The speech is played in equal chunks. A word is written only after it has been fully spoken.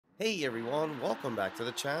Hey everyone, welcome back to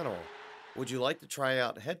the channel. Would you like to try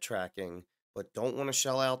out head tracking, but don't want to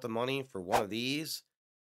shell out the money for one of these?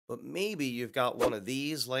 But maybe you've got one of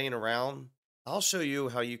these laying around? I'll show you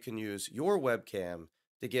how you can use your webcam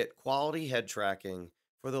to get quality head tracking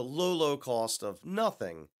for the low cost of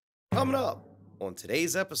nothing. Coming up on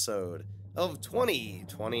today's episode of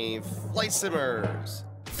 2020 Flight Simmers.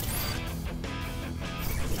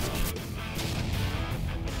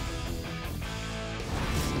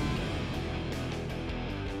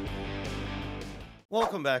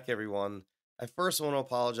 Welcome back, everyone. I first want to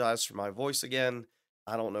apologize for my voice again.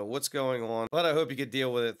 I don't know what's going on, but I hope you could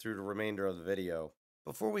deal with it through the remainder of the video.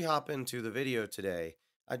 Before we hop into the video today,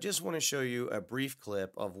 I just want to show you a brief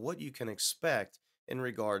clip of what you can expect in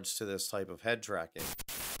regards to this type of head tracking.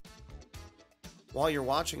 While you're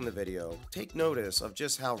watching the video, take notice of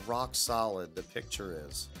just how rock solid the picture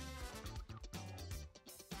is.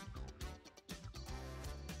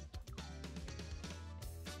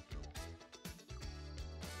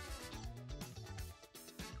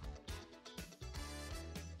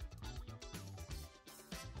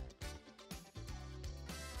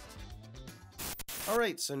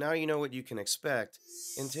 Alright, so now you know what you can expect.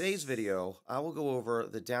 In today's video, I will go over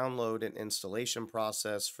the download and installation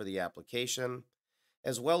process for the application,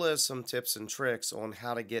 as well as some tips and tricks on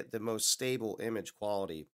how to get the most stable image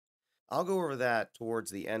quality. I'll go over that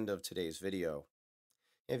towards the end of today's video.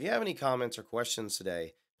 If you have any comments or questions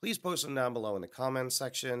today, please post them down below in the comments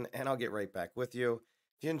section and I'll get right back with you.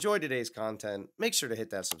 If you enjoyed today's content, make sure to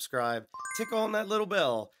hit that subscribe, tick on that little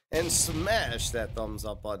bell, and smash that thumbs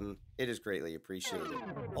up button. It is greatly appreciated.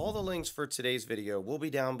 All the links for today's video will be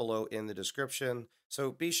down below in the description,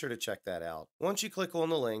 so be sure to check that out. Once you click on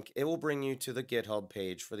the link, it will bring you to the GitHub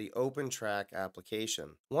page for the Opentrack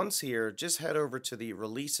application. Once here, just head over to the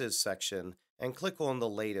Releases section and click on the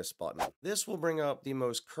Latest button. This will bring up the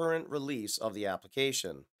most current release of the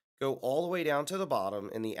application. Go all the way down to the bottom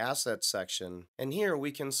in the Assets section, and here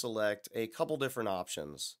we can select a couple different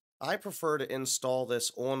options. I prefer to install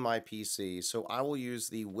this on my PC, so I will use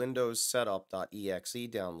the Windows Setup.exe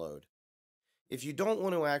download. If you don't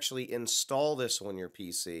want to actually install this on your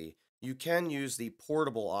PC, you can use the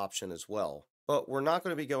portable option as well. But we're not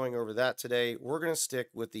going to be going over that today. We're going to stick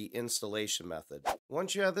with the installation method.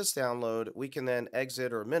 Once you have this download, we can then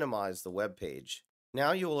exit or minimize the web page.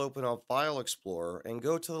 Now you will open up File Explorer and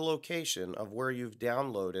go to the location of where you've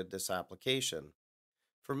downloaded this application.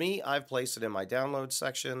 For me, I've placed it in my download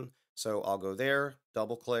section, so I'll go there,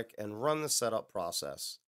 double click, and run the setup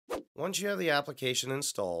process. Once you have the application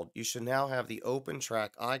installed, you should now have the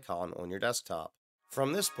Opentrack icon on your desktop.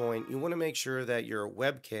 From this point, you want to make sure that your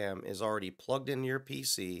webcam is already plugged into your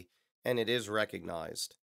PC and it is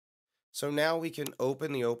recognized. So now we can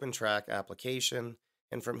open the Opentrack application,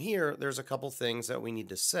 and from here, there's a couple things that we need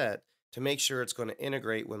to set to make sure it's going to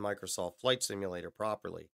integrate with Microsoft Flight Simulator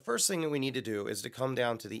properly. The first thing that we need to do is to come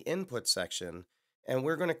down to the Input section, and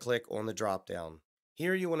we're going to click on the drop-down.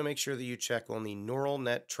 Here you want to make sure that you check on the Neural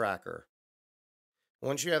Net Tracker.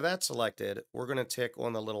 Once you have that selected, we're going to tick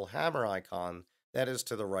on the little hammer icon that is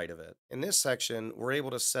to the right of it. In this section, we're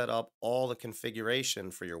able to set up all the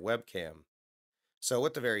configuration for your webcam. So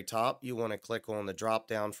at the very top, you want to click on the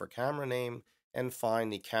drop-down for camera name and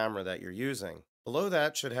find the camera that you're using. Below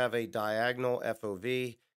that should have a diagonal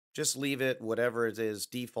FOV. Just leave it whatever it is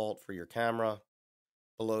default for your camera.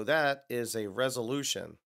 Below that is a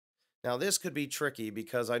resolution. Now this could be tricky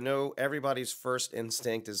because I know everybody's first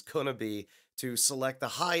instinct is going to be to select the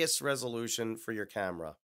highest resolution for your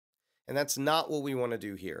camera. And that's not what we want to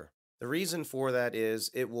do here. The reason for that is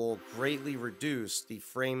it will greatly reduce the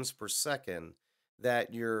frames per second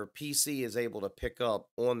that your PC is able to pick up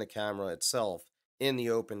on the camera itself in the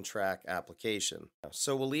Opentrack application.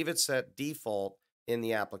 So we'll leave it set default in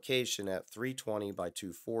the application at 320 by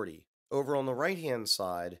 240. Over on the right hand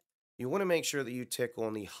side, you want to make sure that you tick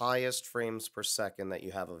on the highest frames per second that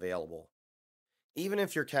you have available. Even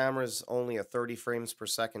if your camera is only a 30 frames per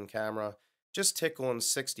second camera, just tick on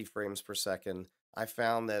 60 frames per second. I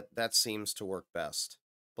found that that seems to work best.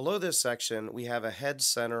 Below this section, we have a head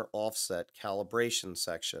center offset calibration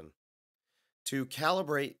section. To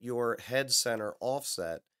calibrate your head center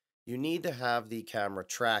offset, you need to have the camera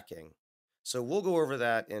tracking. So we'll go over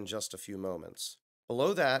that in just a few moments.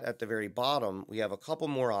 Below that, at the very bottom, we have a couple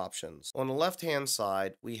more options. On the left-hand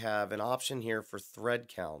side, we have an option here for thread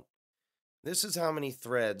count. This is how many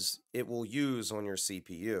threads it will use on your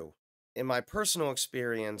CPU. In my personal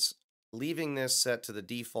experience, leaving this set to the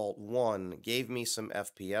default 1 gave me some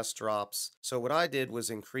FPS drops, so what I did was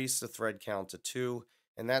increase the thread count to 2,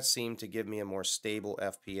 and that seemed to give me a more stable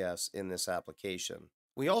FPS in this application.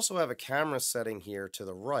 We also have a camera setting here to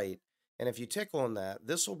the right, and if you tick on that,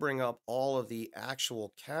 this will bring up all of the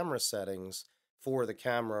actual camera settings for the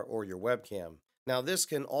camera or your webcam. Now, this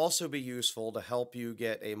can also be useful to help you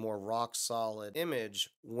get a more rock solid image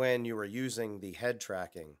when you are using the head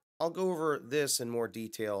tracking. I'll go over this in more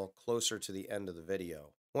detail closer to the end of the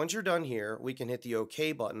video. Once you're done here, we can hit the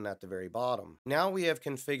OK button at the very bottom. Now we have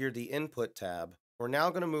configured the Input tab. We're now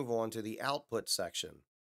going to move on to the Output section.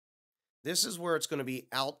 This is where it's going to be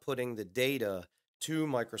outputting the data to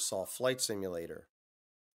Microsoft Flight Simulator.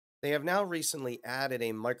 They have now recently added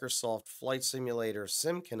a Microsoft Flight Simulator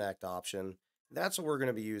Sim Connect option. That's what we're going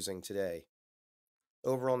to be using today.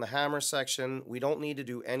 Over on the hammer section, we don't need to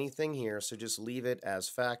do anything here, so just leave it as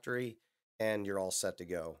factory and you're all set to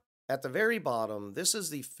go. At the very bottom, this is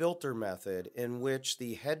the filter method in which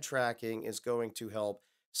the head tracking is going to help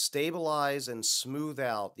stabilize and smooth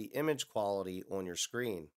out the image quality on your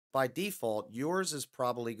screen. By default, yours is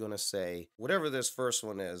probably going to say, whatever this first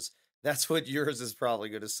one is, that's what yours is probably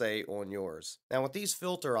going to say on yours. Now with these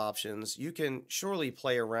filter options, you can surely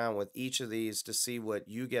play around with each of these to see what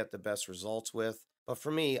you get the best results with. But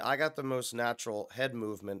for me, I got the most natural head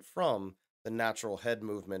movement from the natural head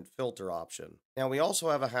movement filter option. Now we also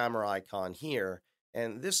have a hammer icon here,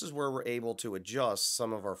 and this is where we're able to adjust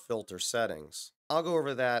some of our filter settings. I'll go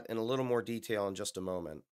over that in a little more detail in just a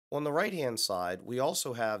moment. On the right hand side, we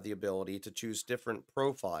also have the ability to choose different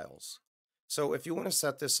profiles. So if you want to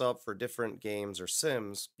set this up for different games or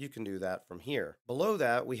sims, you can do that from here. Below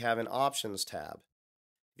that, we have an options tab.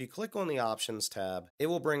 If you click on the options tab, it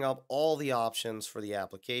will bring up all the options for the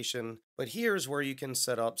application, but here's where you can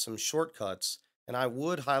set up some shortcuts, and I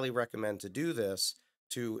would highly recommend to do this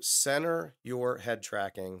to center your head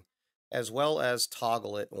tracking as well as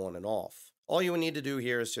toggle it on and off. All you would need to do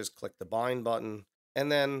here is just click the bind button and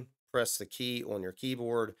then press the key on your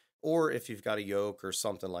keyboard, or if you've got a yoke or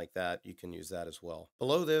something like that, you can use that as well.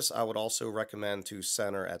 Below this, I would also recommend to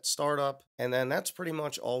center at startup, and then that's pretty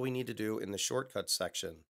much all we need to do in the shortcuts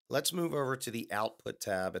section. Let's move over to the Output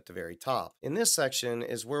tab at the very top. In this section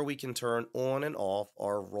is where we can turn on and off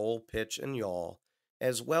our roll, pitch, and yaw,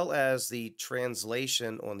 as well as the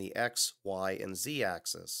translation on the X, Y, and Z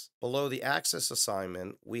axis. Below the axis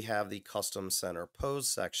assignment, we have the Custom Center Pose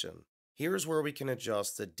section. Here's where we can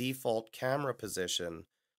adjust the default camera position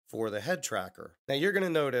for the head tracker. Now you're going to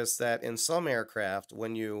notice that in some aircraft,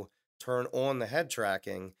 when you turn on the head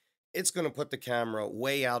tracking, it's going to put the camera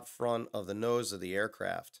way out front of the nose of the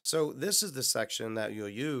aircraft. So this is the section that you'll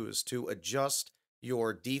use to adjust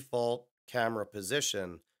your default camera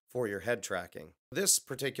position for your head tracking. This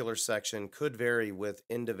particular section could vary with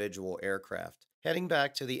individual aircraft. Heading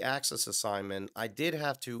back to the axis assignment, I did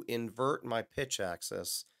have to invert my pitch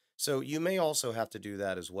axis, so you may also have to do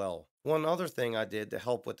that as well. One other thing I did to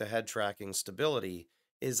help with the head tracking stability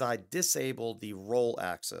is I disabled the roll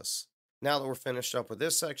axis. Now that we're finished up with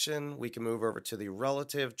this section, we can move over to the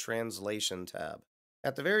Relative Translation tab.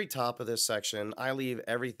 At the very top of this section, I leave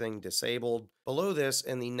everything disabled. Below this,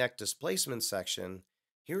 in the Neck Displacement section,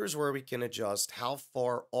 here's where we can adjust how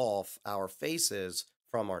far off our face is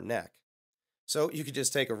from our neck. So you could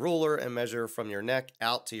just take a ruler and measure from your neck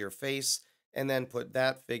out to your face, and then put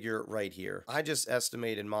that figure right here. I just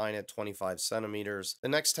estimated mine at 25 centimeters. The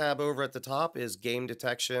next tab over at the top is game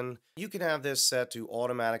detection. You can have this set to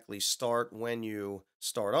automatically start when you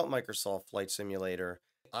start up Microsoft Flight Simulator.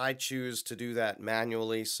 I choose to do that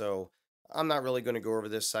manually, so I'm not really going to go over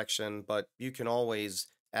this section, but you can always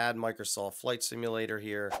add Microsoft Flight Simulator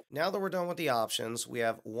here. Now that we're done with the options, we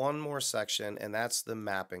have one more section, and that's the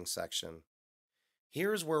mapping section.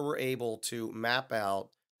 Here's where we're able to map out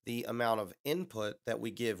the amount of input that we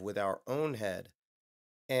give with our own head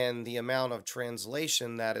and the amount of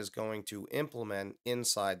translation that is going to implement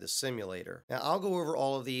inside the simulator. Now, I'll go over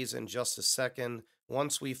all of these in just a second.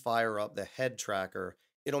 Once we fire up the head tracker,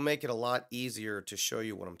 it'll make it a lot easier to show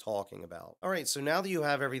you what I'm talking about. All right, so now that you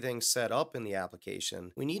have everything set up in the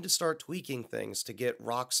application, we need to start tweaking things to get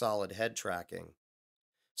rock solid head tracking.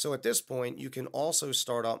 So at this point, you can also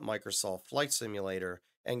start up Microsoft Flight Simulator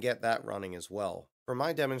and get that running as well. For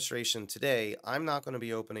my demonstration today, I'm not going to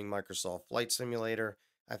be opening Microsoft Flight Simulator.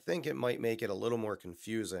 I think it might make it a little more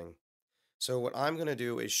confusing. So what I'm going to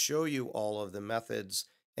do is show you all of the methods,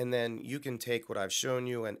 and then you can take what I've shown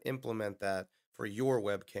you and implement that for your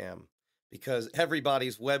webcam, because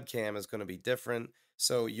everybody's webcam is going to be different,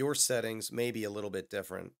 so your settings may be a little bit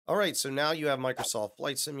different. All right, so now you have Microsoft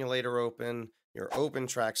Flight Simulator open, your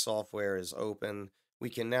Opentrack software is open. We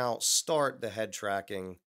can now start the head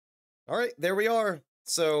tracking. All right, there we are.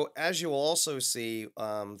 So as you will also see,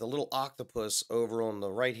 the little octopus over on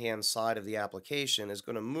the right-hand side of the application is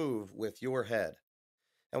going to move with your head.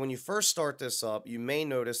 And when you first start this up, you may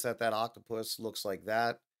notice that that octopus looks like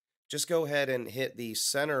that. Just go ahead and hit the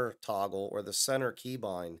center toggle or the center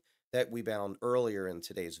keybind that we bound earlier in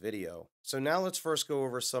today's video. So now let's first go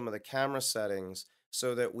over some of the camera settings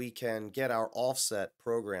so that we can get our offset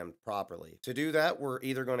programmed properly. To do that, we're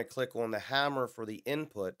either going to click on the hammer for the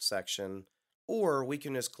input section, or we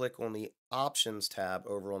can just click on the options tab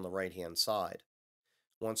over on the right hand side.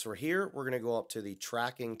 Once we're here, we're going to go up to the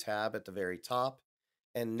tracking tab at the very top.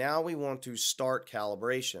 And now we want to start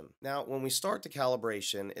calibration. Now, when we start the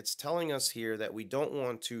calibration, it's telling us here that we don't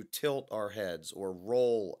want to tilt our heads or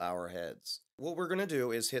roll our heads. What we're going to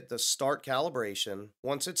do is hit the start calibration.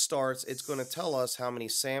 Once it starts, it's going to tell us how many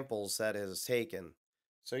samples that it has taken.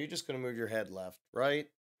 So you're just going to move your head left, right,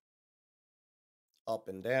 up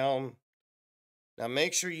and down. Now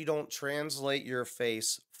make sure you don't translate your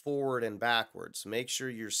face forward and backwards. Make sure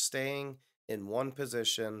you're staying in one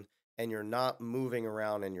position and you're not moving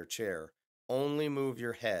around in your chair. Only move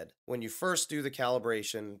your head. When you first do the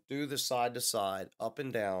calibration, do the side to side, up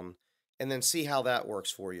and down, and then see how that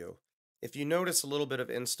works for you. If you notice a little bit of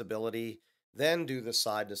instability, then do the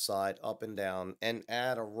side to side, up and down, and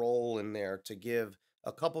add a roll in there to give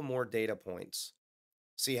a couple more data points.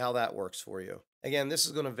 See how that works for you. Again, this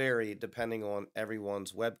is going to vary depending on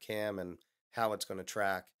everyone's webcam and how it's going to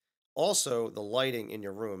track. Also, the lighting in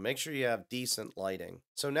your room. Make sure you have decent lighting.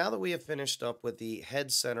 So now that we have finished up with the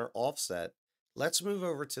head center offset, let's move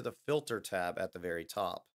over to the filter tab at the very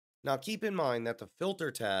top. Now keep in mind that the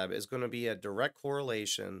filter tab is going to be a direct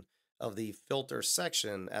correlation of the filter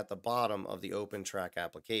section at the bottom of the Opentrack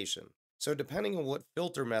application. So depending on what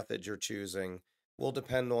filter method you're choosing will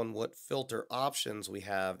depend on what filter options we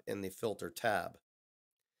have in the filter tab.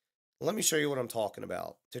 Let me show you what I'm talking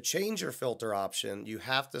about. To change your filter option, you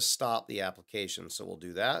have to stop the application. So we'll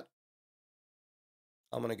do that.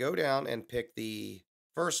 I'm going to go down and pick the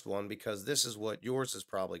first one because this is what yours is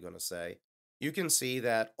probably going to say. You can see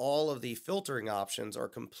that all of the filtering options are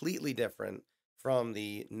completely different from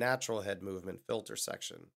the natural head movement filter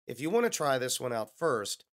section. If you want to try this one out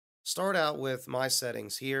first, start out with my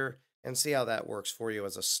settings here and see how that works for you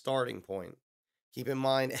as a starting point. Keep in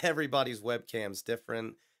mind, everybody's webcam's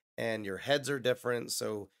different and your heads are different,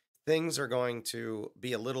 so things are going to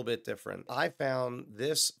be a little bit different. I found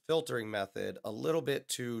this filtering method a little bit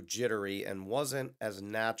too jittery and wasn't as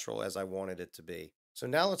natural as I wanted it to be. So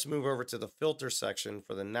now let's move over to the filter section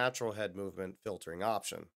for the natural head movement filtering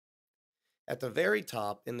option. At the very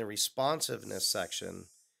top in the responsiveness section,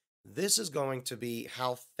 this is going to be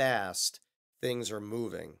how fast things are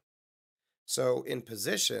moving. So in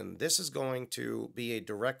position, this is going to be a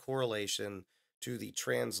direct correlation to the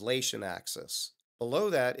translation axis. Below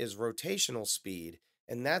that is rotational speed,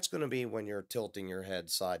 and that's going to be when you're tilting your head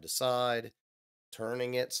side to side,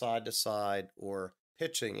 turning it side to side, or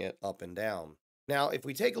pitching it up and down. Now, if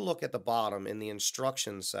we take a look at the bottom in the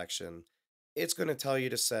instructions section, it's going to tell you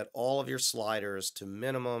to set all of your sliders to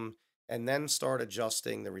minimum and then start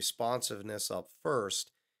adjusting the responsiveness up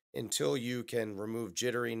first until you can remove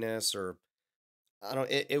jitteriness or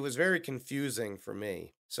it was very confusing for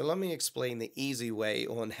me. So let me explain the easy way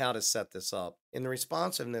on how to set this up. In the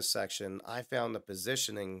responsiveness section, I found the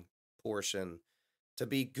positioning portion to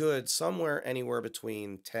be good somewhere anywhere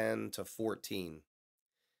between 10 to 14.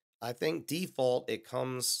 I think default it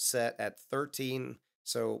comes set at 13,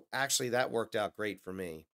 so actually that worked out great for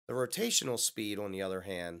me. The rotational speed, on the other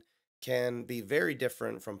hand, can be very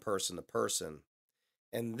different from person to person.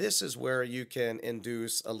 And this is where you can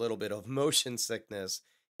induce a little bit of motion sickness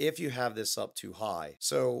if you have this up too high.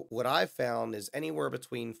 So what I've found is anywhere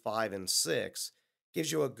between 5 and 6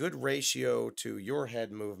 gives you a good ratio to your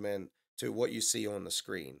head movement to what you see on the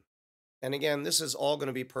screen. And again, this is all going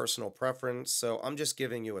to be personal preference, so I'm just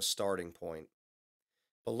giving you a starting point.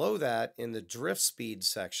 Below that, in the drift speed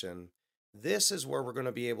section, this is where we're going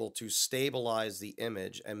to be able to stabilize the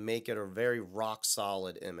image and make it a very rock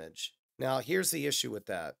solid image. Now, here's the issue with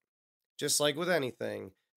that. Just like with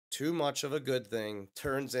anything, too much of a good thing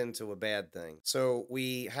turns into a bad thing. So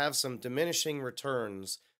we have some diminishing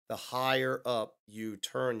returns the higher up you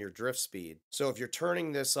turn your drift speed. So if you're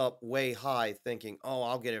turning this up way high thinking, oh,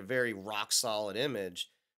 I'll get a very rock solid image,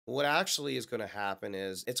 what actually is going to happen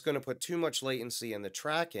is it's going to put too much latency in the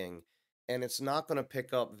tracking and it's not going to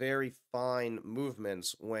pick up very fine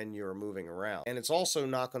movements when you're moving around. And it's also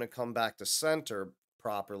not going to come back to center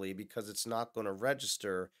properly because it's not going to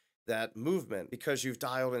register that movement because you've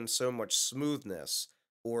dialed in so much smoothness,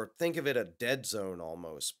 or think of it a dead zone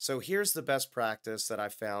almost. So here's the best practice that I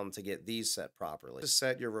found to get these set properly. Just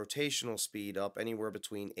set your rotational speed up anywhere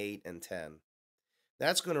between 8 and 10.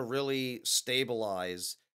 That's going to really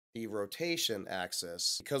stabilize the rotation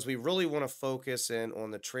axis because we really want to focus in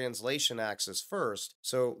on the translation axis first.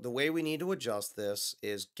 So the way we need to adjust this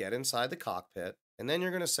is get inside the cockpit, and then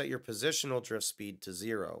you're going to set your positional drift speed to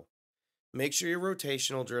 0. Make sure your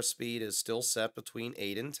rotational drift speed is still set between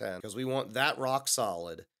 8 and 10 because we want that rock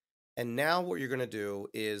solid. And now what you're going to do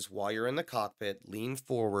is, while you're in the cockpit, lean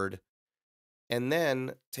forward and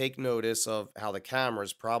then take notice of how the camera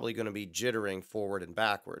is probably going to be jittering forward and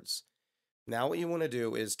backwards. Now what you want to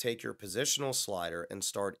do is take your positional slider and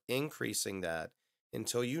start increasing that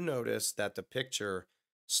until you notice that the picture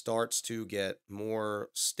starts to get more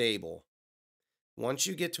stable. Once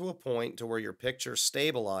you get to a point to where your picture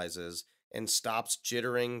stabilizes and stops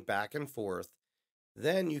jittering back and forth,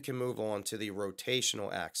 then you can move on to the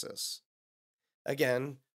rotational axis.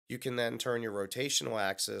 Again, you can then turn your rotational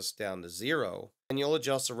axis down to 0, and you'll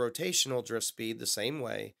adjust the rotational drift speed the same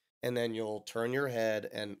way, and then you'll turn your head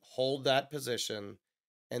and hold that position,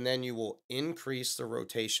 and then you will increase the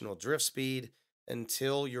rotational drift speed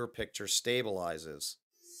until your picture stabilizes.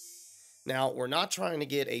 Now, we're not trying to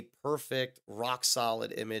get a perfect,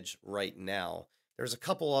 rock-solid image right now. There's a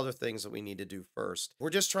couple other things that we need to do first.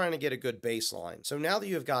 We're just trying to get a good baseline. So now that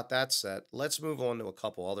you've got that set, let's move on to a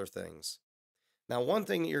couple other things. Now, one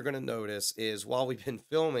thing that you're going to notice is while we've been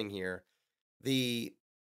filming here, the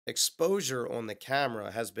exposure on the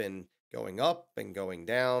camera has been going up and going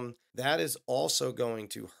down. That is also going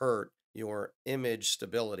to hurt your image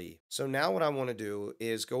stability. So now what I want to do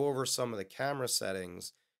is go over some of the camera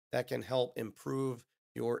settings that can help improve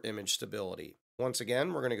your image stability. Once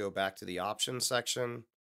again, we're going to go back to the options section,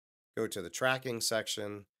 go to the tracking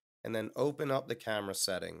section, and then open up the camera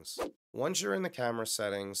settings. Once you're in the camera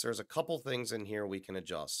settings, there's a couple things in here we can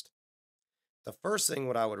adjust. The first thing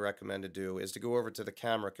what I would recommend to do is to go over to the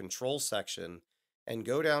camera control section and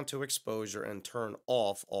go down to exposure and turn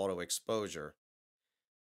off auto exposure,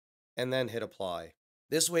 and then hit apply.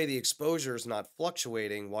 This way the exposure is not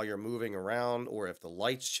fluctuating while you're moving around or if the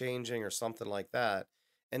light's changing or something like that,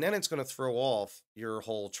 and then it's going to throw off your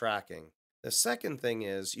whole tracking. The second thing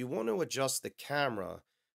is you want to adjust the camera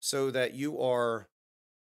so that you are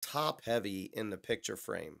top heavy in the picture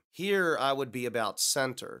frame. Here I would be about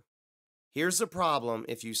center. Here's the problem: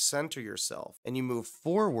 if you center yourself and you move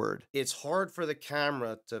forward, it's hard for the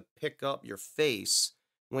camera to pick up your face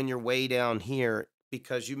when you're way down here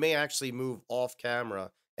because you may actually move off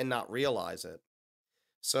camera and not realize it.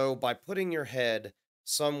 So by putting your head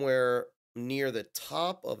somewhere near the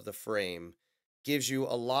top of the frame gives you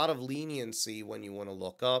a lot of leniency when you want to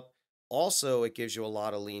look up. Also, it gives you a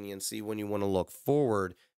lot of leniency when you want to look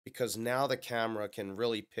forward because now the camera can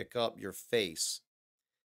really pick up your face.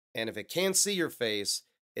 And if it can't see your face,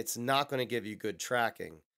 it's not going to give you good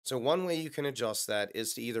tracking. So one way you can adjust that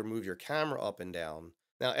is to either move your camera up and down.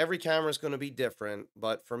 Now, every camera is going to be different,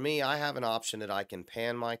 but for me, I have an option that I can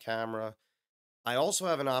pan my camera. I also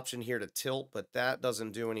have an option here to tilt, but that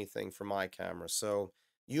doesn't do anything for my camera. So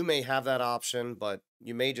you may have that option, but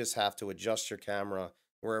you may just have to adjust your camera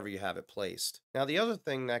wherever you have it placed. Now, the other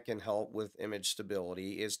thing that can help with image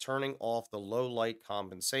stability is turning off the low light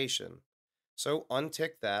compensation. So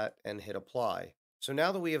untick that and hit apply. So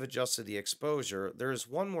now that we have adjusted the exposure, there is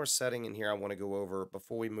one more setting in here I want to go over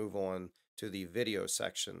before we move on to the video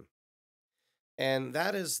section. And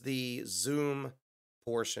that is the zoom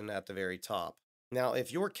portion at the very top. Now,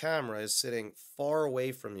 if your camera is sitting far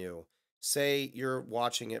away from you, say you're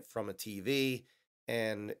watching it from a TV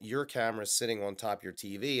and your camera is sitting on top of your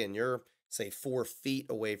TV and you're, say, 4 feet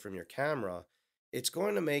away from your camera, it's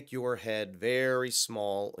going to make your head very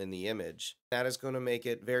small in the image. That is going to make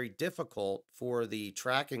it very difficult for the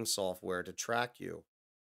tracking software to track you.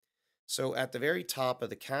 So at the very top of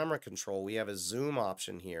the camera control, we have a zoom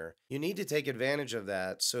option here. You need to take advantage of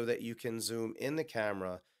that so that you can zoom in the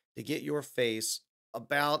camera to get your face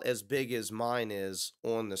about as big as mine is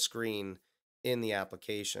on the screen in the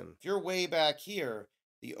application. If you're way back here,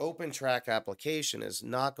 the Opentrack application is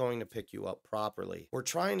not going to pick you up properly. We're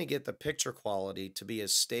trying to get the picture quality to be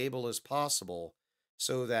as stable as possible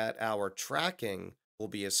so that our tracking will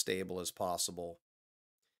be as stable as possible.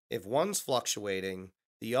 If one's fluctuating,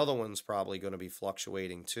 the other one's probably going to be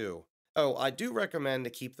fluctuating too. Oh, I do recommend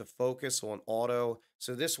to keep the focus on auto,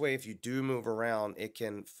 so this way if you do move around, it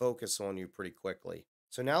can focus on you pretty quickly.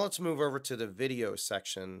 So now let's move over to the video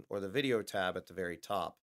section, or the video tab at the very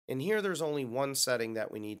top. In here, there's only one setting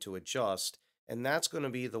that we need to adjust, and that's going to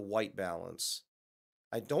be the white balance.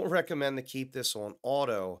 I don't recommend to keep this on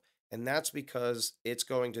auto, and that's because it's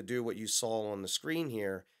going to do what you saw on the screen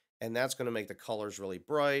here, and that's going to make the colors really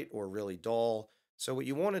bright or really dull. So what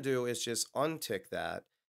you want to do is just untick that,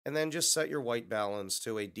 and then just set your white balance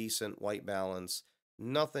to a decent white balance,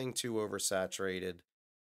 nothing too oversaturated.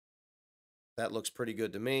 That looks pretty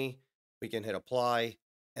good to me. We can hit apply,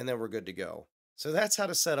 and then we're good to go. So that's how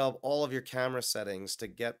to set up all of your camera settings to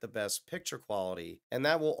get the best picture quality, and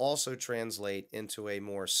that will also translate into a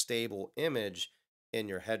more stable image in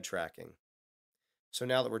your head tracking. So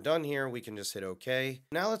now that we're done here, we can just hit OK.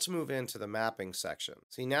 Now let's move into the mapping section.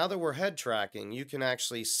 See, now that we're head tracking, you can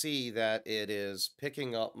actually see that it is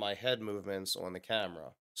picking up my head movements on the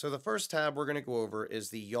camera. So the first tab we're going to go over is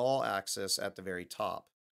the yaw axis at the very top.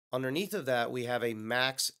 Underneath of that, we have a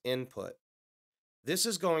max input. This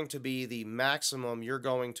is going to be the maximum you're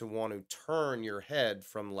going to want to turn your head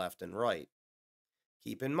from left and right.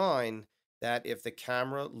 Keep in mind that if the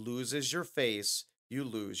camera loses your face, you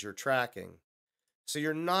lose your tracking. So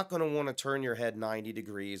you're not going to want to turn your head 90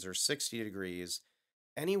 degrees or 60 degrees.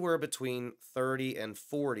 Anywhere between 30 and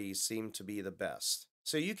 40 seem to be the best.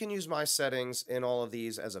 So you can use my settings in all of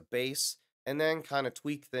these as a base and then kind of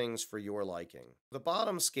tweak things for your liking. The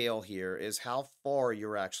bottom scale here is how far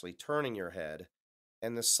you're actually turning your head,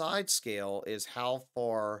 and the side scale is how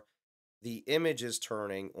far the image is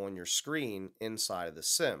turning on your screen inside of the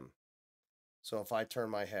sim. So if I turn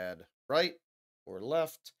my head right or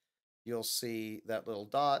left, you'll see that little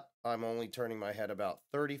dot. I'm only turning my head about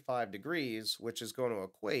 35 degrees, which is going to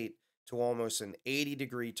equate to almost an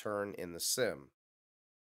 80-degree turn in the sim.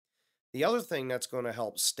 The other thing that's going to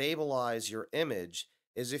help stabilize your image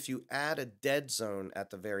is if you add a dead zone at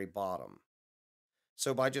the very bottom.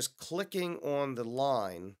 So by just clicking on the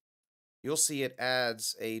line, you'll see it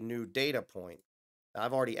adds a new data point.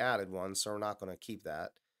 I've already added one, so we're not going to keep that.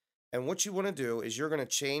 And what you want to do is you're going to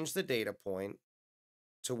change the data point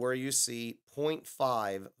to where you see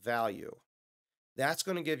 0.5 value. That's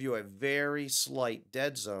going to give you a very slight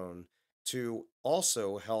dead zone to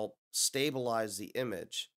also help stabilize the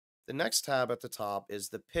image. The next tab at the top is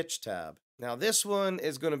the pitch tab. Now this one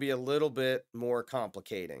is going to be a little bit more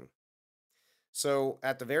complicating. So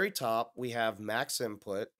at the very top, we have max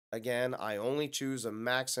input. Again, I only choose a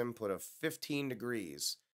max input of 15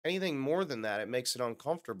 degrees. Anything more than that, it makes it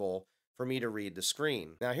uncomfortable for me to read the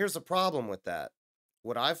screen. Now here's the problem with that.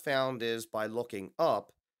 What I've found is by looking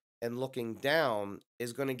up and looking down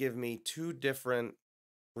is going to give me two different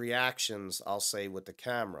reactions, I'll say, with the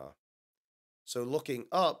camera. So looking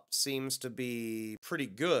up seems to be pretty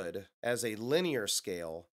good as a linear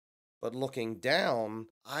scale, but looking down,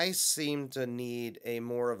 I seem to need a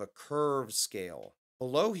more of a curved scale.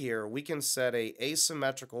 Below here, we can set a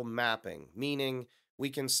asymmetrical mapping, meaning we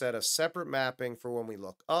can set a separate mapping for when we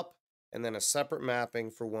look up and then a separate mapping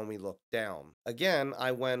for when we look down. Again,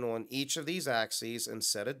 I went on each of these axes and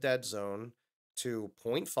set a dead zone to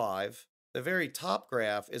 0.5. The very top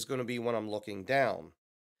graph is going to be when I'm looking down.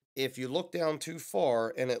 If you look down too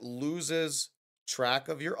far and it loses track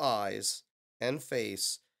of your eyes and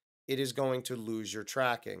face, it is going to lose your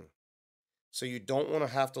tracking. So you don't want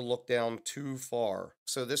to have to look down too far.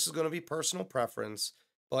 So this is going to be personal preference,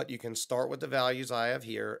 but you can start with the values I have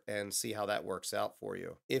here and see how that works out for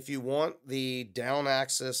you. If you want the down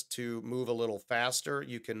axis to move a little faster,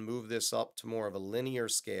 you can move this up to more of a linear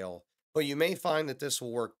scale. But you may find that this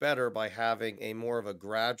will work better by having a more of a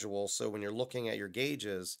gradual, so when you're looking at your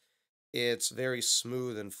gauges, it's very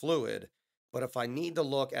smooth and fluid. But if I need to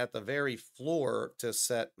look at the very floor to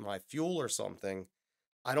set my fuel or something,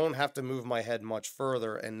 I don't have to move my head much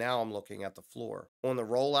further, and now I'm looking at the floor. On the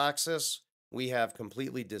roll axis, we have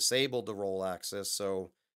completely disabled the roll axis,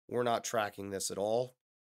 so we're not tracking this at all.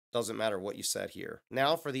 Doesn't matter what you set here.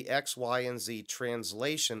 Now for the X, Y, and Z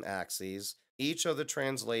translation axes, each of the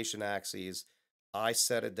translation axes, I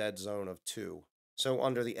set a dead zone of 2. So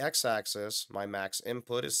under the X-axis, my max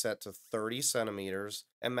input is set to 30 centimeters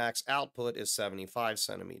and max output is 75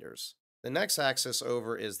 centimeters. The next axis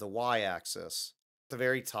over is the Y-axis. At the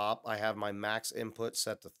very top, I have my max input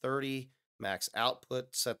set to 30, max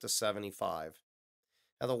output set to 75.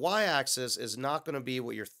 Now the Y-axis is not going to be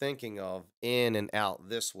what you're thinking of in and out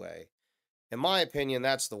this way. In my opinion,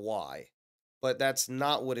 that's the Y, but that's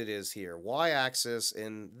not what it is here. Y-axis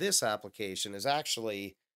in this application is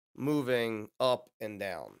actually moving up and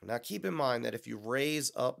down. Now keep in mind that if you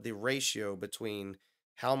raise up the ratio between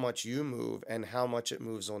how much you move and how much it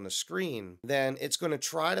moves on the screen, then it's going to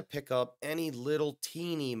try to pick up any little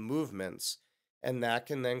teeny movements, and that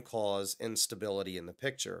can then cause instability in the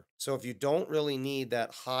picture. So if you don't really need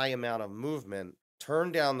that high amount of movement,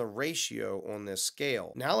 turn down the ratio on this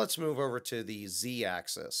scale. Now let's move over to the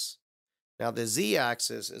Z-axis. Now the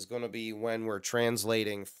Z-axis is going to be when we're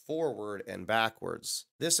translating forward and backwards.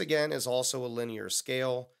 This again is also a linear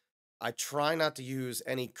scale. I try not to use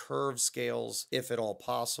any curved scales if at all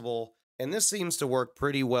possible, And this seems to work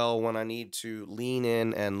pretty well when I need to lean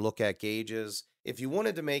in and look at gauges. If you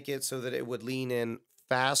wanted to make it so that it would lean in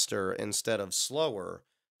faster instead of slower,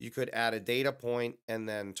 you could add a data point and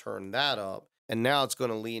then turn that up, and now it's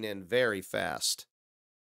going to lean in very fast.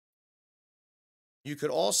 You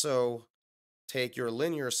could also take your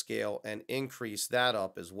linear scale and increase that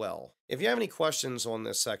up as well. If you have any questions on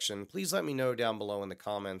this section, please let me know down below in the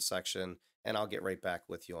comments section, and I'll get right back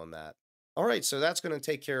with you on that. All right, so that's going to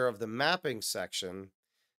take care of the mapping section.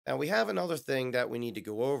 Now we have another thing that we need to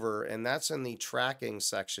go over, and that's in the tracking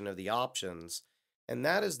section of the options, and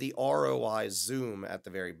that is the ROI zoom at the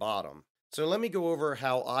very bottom. So let me go over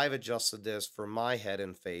how I've adjusted this for my head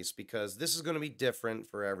and face, because this is going to be different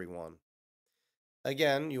for everyone.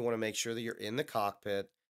 Again, you want to make sure that you're in the cockpit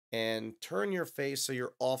and turn your face so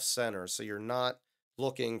you're off center, so you're not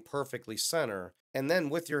looking perfectly center. And then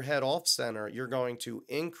with your head off center, you're going to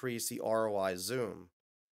increase the ROI zoom.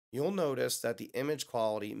 You'll notice that the image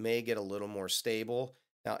quality may get a little more stable.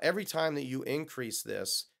 Now, every time that you increase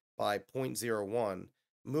this by 0.01,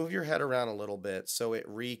 move your head around a little bit so it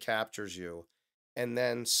recaptures you, and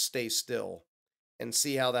then stay still and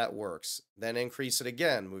see how that works. Then increase it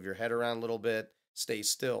again, move your head around a little bit, stay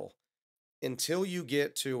still until you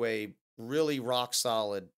get to a really rock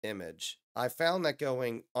solid image. I found that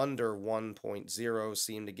going under 1.0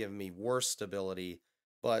 seemed to give me worse stability,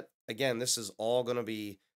 but again, this is all going to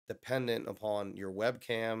be dependent upon your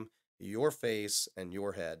webcam, your face, and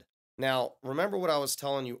your head. Now, remember what I was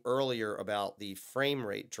telling you earlier about the frame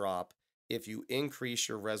rate drop if you increase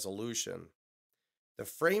your resolution. The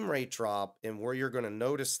frame rate drop, and where you're going to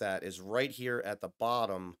notice that, is right here at the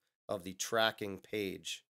bottom of the tracking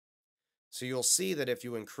page. So you'll see that if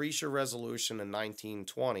you increase your resolution to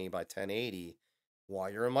 1920 by 1080, while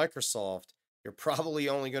you're in Microsoft, you're probably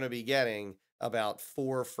only going to be getting about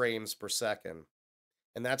 4 frames per second.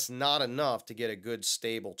 And that's not enough to get a good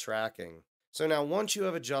stable tracking. So now once you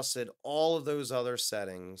have adjusted all of those other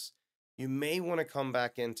settings, you may want to come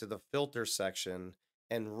back into the filter section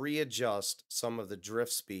and readjust some of the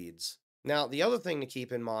drift speeds. Now, the other thing to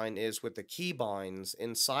keep in mind is with the keybinds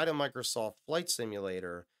inside of Microsoft Flight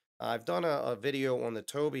Simulator, I've done a video on the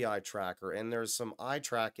Tobii eye tracker, and there's some eye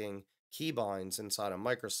tracking keybinds inside of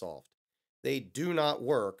Microsoft. They do not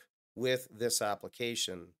work with this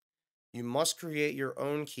application. You must create your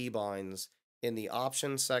own keybinds in the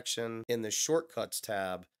options section in the shortcuts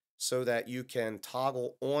tab so that you can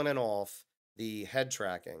toggle on and off the head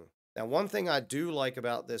tracking. Now, one thing I do like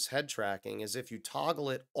about this head tracking is if you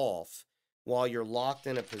toggle it off while you're locked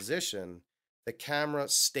in a position, the camera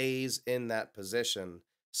stays in that position,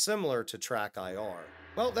 similar to Track IR.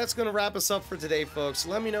 Well, that's going to wrap us up for today, folks.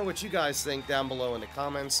 Let me know what you guys think down below in the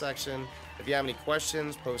comments section. If you have any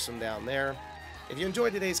questions, post them down there. If you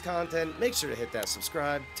enjoyed today's content, make sure to hit that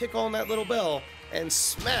subscribe, tick on that little bell, and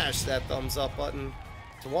smash that thumbs up button.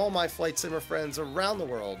 To all my Flight Simmer friends around the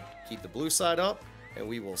world, keep the blue side up, and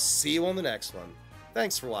we will see you on the next one.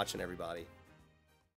 Thanks for watching, everybody.